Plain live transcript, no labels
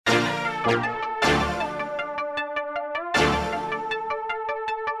They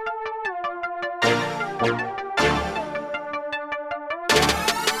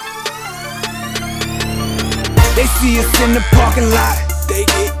see us in the parking lot, they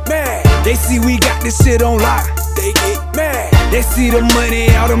get mad. They see we got this shit on lock, they get mad. They see the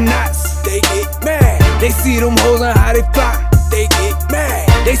money, all them knots, they get mad. They see them hoes and how they fly, they get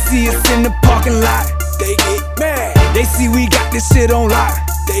mad. They see us in the parking lot, they get mad. They see we got this shit on lock,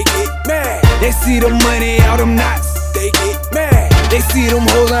 they get mad. They see the money, all them knots, they get mad. They see them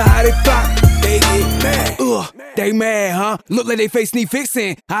hoes and how they fly, they get mad. They mad, huh? Look like they face need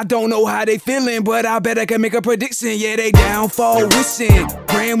fixing. I don't know how they feeling, but I bet I can make a prediction. Yeah, they downfall wishing,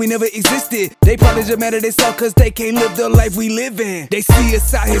 praying we never existed. They probably just mad at themselves cause they can't live the life we live in. They see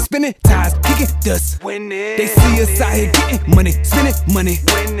us out here spinning, ties, kicking dust, winning. They see us out here getting money, spending money,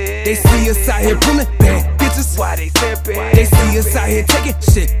 winning. They see us out here pulling bad bitches, why they sipping. They see us out here taking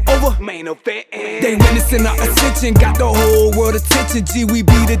shit over, main no fitting. They witnessing our ascension, got the whole world attention. G, we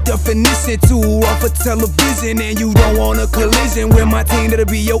be the definition, too off of television. And you don't want a collision with my team, that'll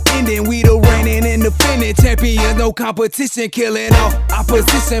be your ending. We the reigning and defending champions, no competition, killing all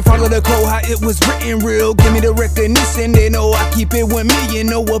opposition. Follow the code, how it was written, real, give me the recognition. They know I keep it 1 million,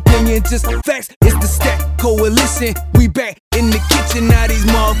 no opinion, just facts. It's the Stack Coalition, we back in the kitchen. Now these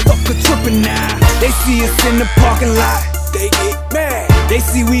motherfuckers tripping now. They see us in the parking lot, they get mad. They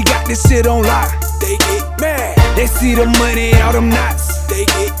see we got this shit on lock, they get mad. They see the money, all them knots, they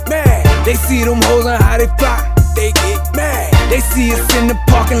get mad. They see them hoes and how they fly, they get mad. They see us in the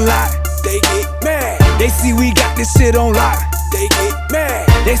parking lot, they get mad. They see we got this shit on lock, they get mad.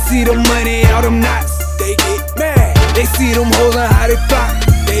 They see the money, all them knots, they get mad. They see them hoes and how they fly,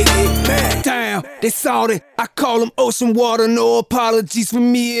 they get mad. Damn, they salty, I call them ocean water. No apologies for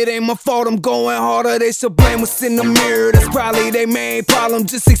me, it ain't my fault, I'm going harder. They should blame what's in the mirror, that's probably their main problem.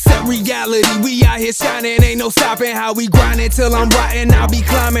 Just accept reality, we out here shining, ain't no stopping. How we grinding till I'm rotting, I'll be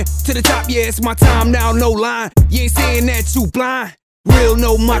climbing to the top, yeah, it's my time now, no line. You ain't saying that, you blind. Real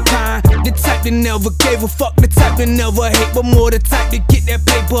know my kind, the type that never gave a fuck, the type that never hate, but more the type to get that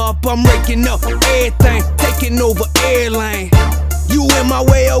paper up. I'm raking up everything, taking over air lane. You in my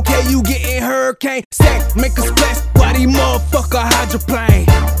way, okay, you getting hurricane. Stack, make a splash, why these motherfucker hydroplane?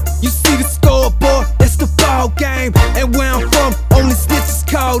 You see the scoreboard, that's the ball game. And where I'm from, only snitches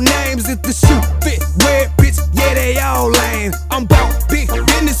call names. If the shoe fit, wear it, bitch, yeah, they all lame. I'm bout big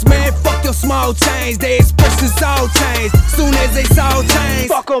business, man, fuck your small change. They expressions all change, soon as they saw change.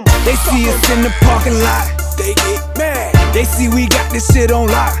 Fuck them, they see us in the parking lot, they get mad. They see we got this shit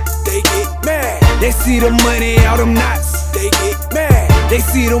on lock, they get mad. They see the money, all them knots, they get mad. They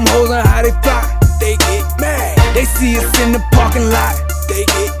see them hoes and how they fly, they get mad. They see us in the parking lot, they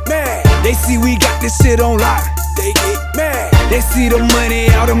get mad. They see we got this shit on lock, they get mad. They see the money,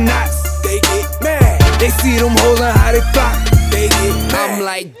 all them knots, they get mad. They see them hoes and how they fly, they get mad. I'm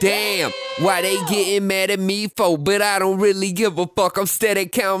like, damn, why they getting mad at me for? But I don't really give a fuck, I'm steady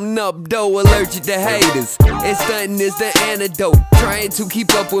counting up dough. Allergic to haters, and stunting is the antidote. Trying to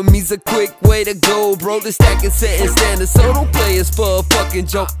keep up with me's a quick way to go, bro. The stack is setting standards, so don't play us for a fucking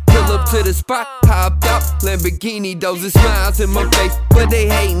joke. Pull up to the spot, hop out, Lamborghini doors and smiles in my face, but they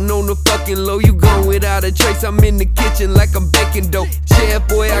hating on the fucking low. You gone without a trace, I'm in the kitchen like I'm baking dope. Chef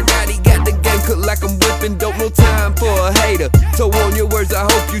boy, I got the game cooked like I'm whipping dope. No time for a hater, so on your words, I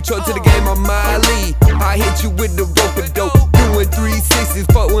hope you trust to the game. I'm my lead, I hit you with the rope of dope. Doing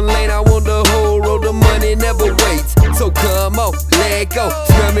 360s, fuck 1 lane, I want the whole road. The money never waits, so come on, let go.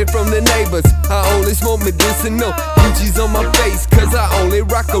 Scram it from the neighbors, I only smoke medicinal. Gucci's on my face, cause I only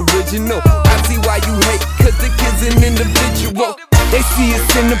rock original. I see why you hate, cause the kid's an individual. They see us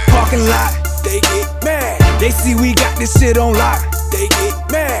in the parking lot, they get mad. They see we got this shit on lock, they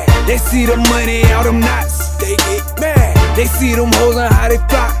get mad. They see the money, all them knots, they get mad. They see them hoes and how they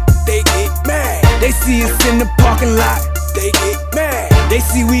fly, they get mad. They see us in the parking lot, they get mad. They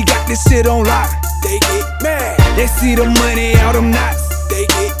see we got this shit on lock, they get mad. They see the money, all them knots, they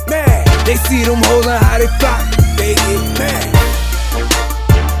get mad. They see them hoes and how they fly, they get mad.